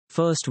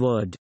First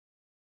word.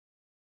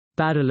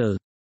 Parallel.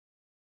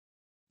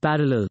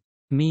 Parallel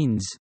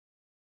means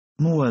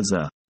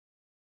موازى.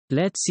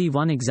 Let's see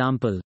one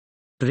example.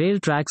 Rail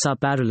tracks are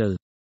parallel.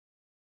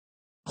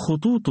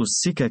 خطوط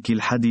السكك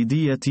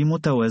الحديدية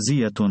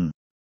متوازية.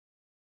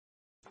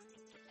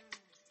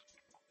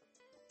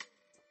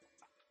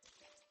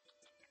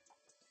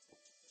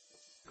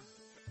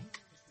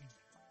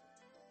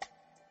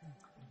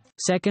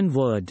 Second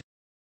word.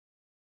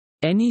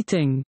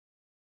 Anything.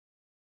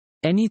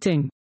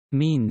 Anything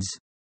means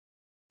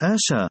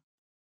آشا.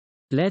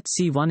 Let's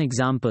see one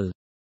example.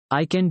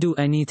 I can do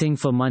anything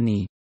for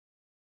money.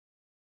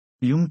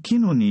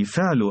 يمكنني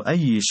فعل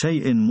أي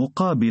شيء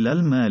مقابل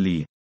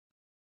المال.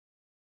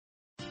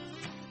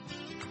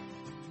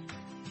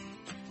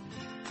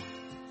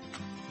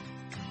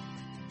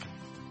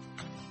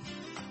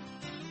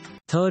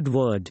 Third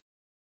word.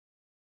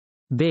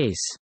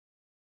 Base.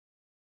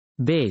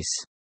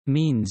 Base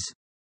means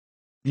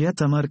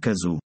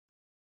يتمركز.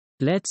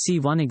 Let's see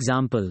one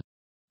example.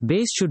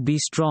 Base should be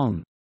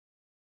strong.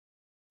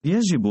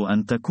 يجب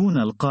أن تكون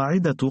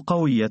القاعدة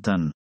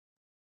قوية.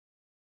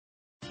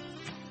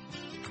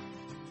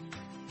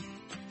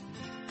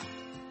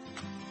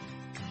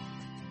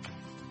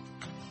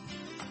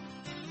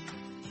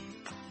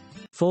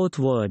 Fourth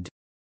word.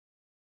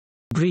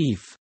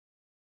 Brief.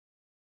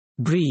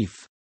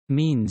 Brief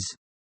means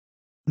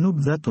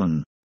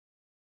نبذة.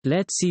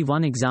 Let's see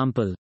one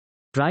example.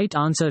 Write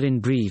answer in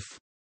brief.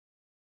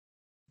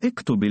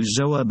 اكتب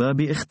الجواب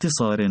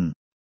باختصار.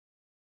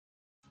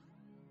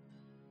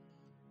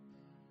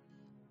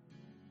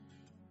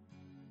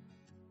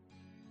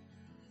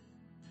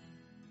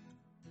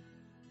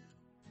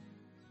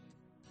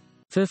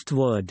 Fifth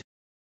word.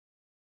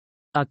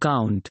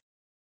 Account.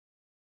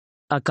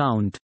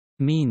 Account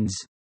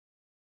means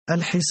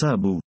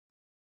الحساب.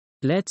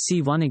 Let's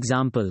see one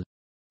example.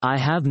 I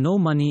have no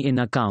money in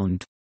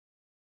account.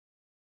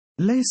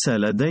 ليس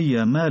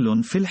لدي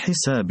مال في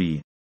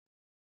الحساب.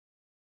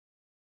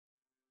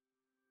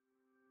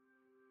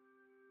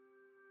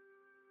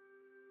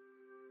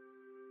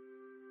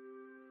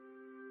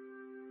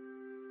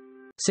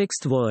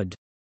 Sixth word.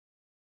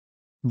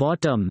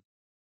 Bottom.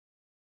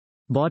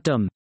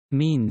 Bottom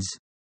means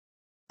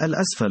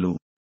الأسفل.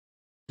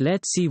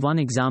 Let's see one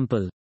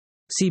example.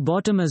 See,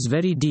 bottom is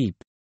very deep.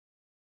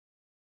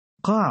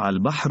 قاع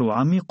البحر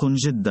عميق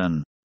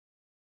جدا.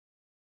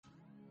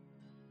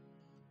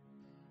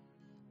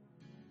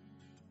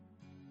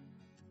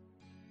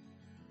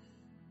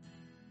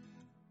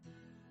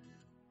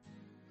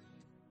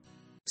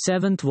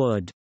 Seventh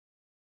word.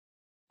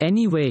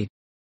 Anyway.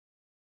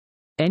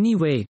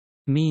 Anyway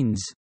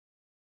means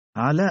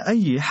على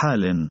أي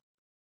حال.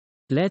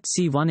 Let's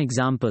see one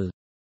example.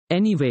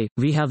 Anyway,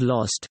 we have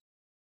lost.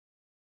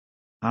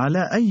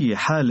 على أي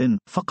حال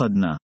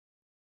فقدنا.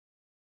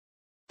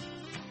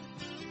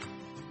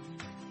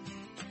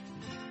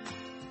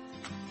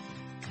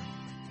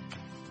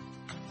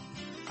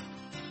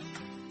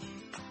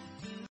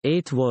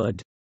 Eighth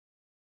word.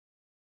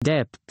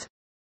 Depth.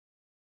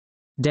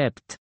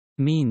 Depth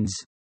means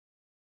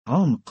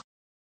عمق.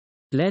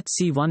 Let's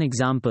see one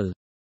example.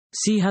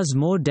 Sea has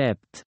more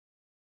depth.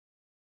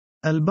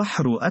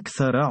 البحر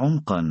أكثر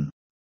عمقا.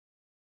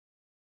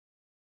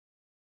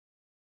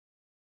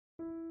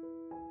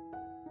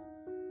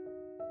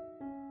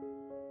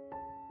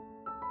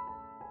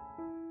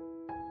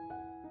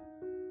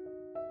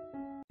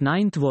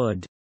 Ninth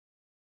word.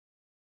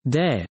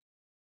 There.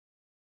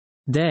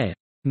 There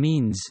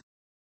means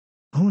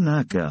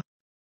هناك.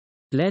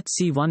 Let's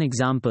see one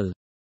example.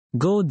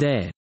 Go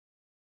there.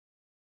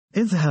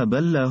 اذهب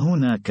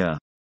هناك.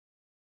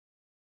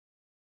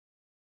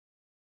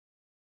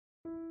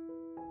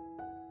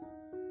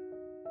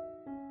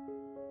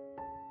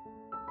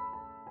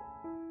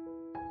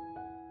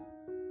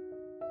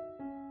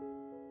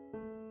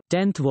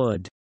 Tenth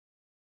word.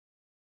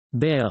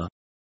 Bear.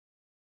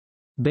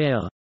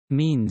 Bear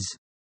means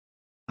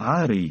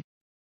عاري.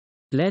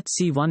 Let's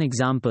see one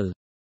example.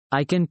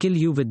 I can kill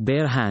you with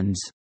bare hands.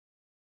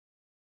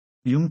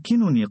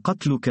 يمكنني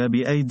قتلك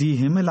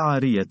بأيديهم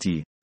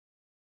العارية.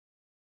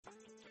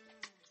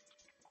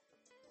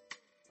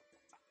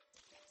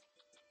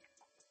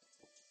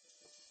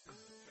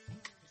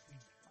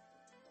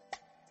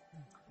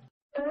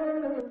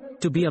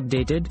 To be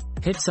updated,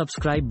 hit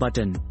subscribe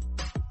button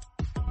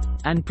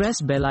and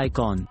press bell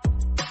icon.